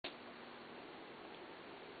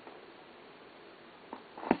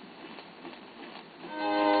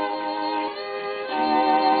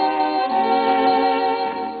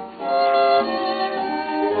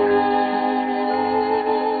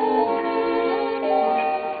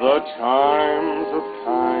The chimes of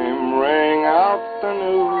time ring out the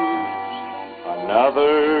news.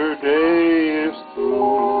 Another day is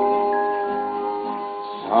through.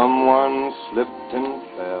 Someone slipped and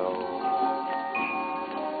fell.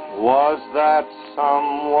 Was that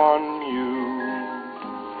someone you?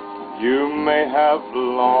 You may have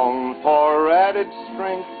longed for added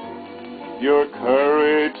strength, your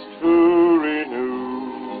courage to renew.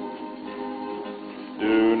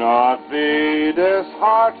 Do not be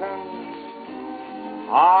disheartened,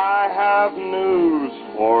 I have news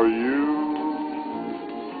for you.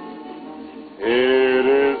 It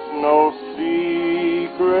is no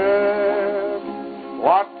secret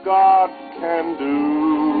what God can do.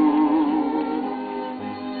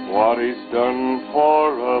 What He's done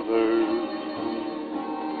for others,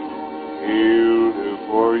 He'll do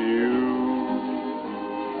for you.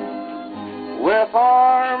 With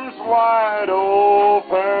arms wide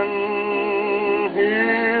open,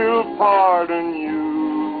 He'll pardon you.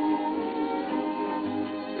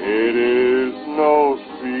 It is no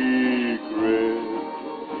secret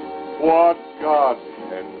what God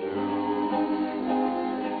can do.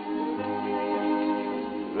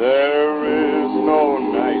 There is no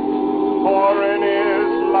night, for in His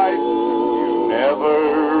light you never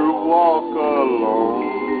walk alone.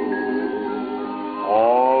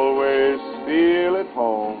 Always feel at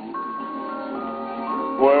home,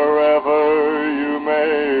 wherever you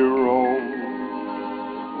may roam.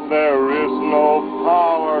 There is no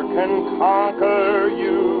power can conquer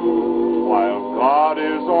you, while God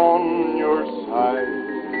is on your side.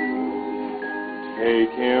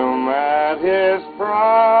 Take Him at His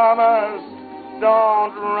promise,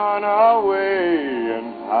 don't run away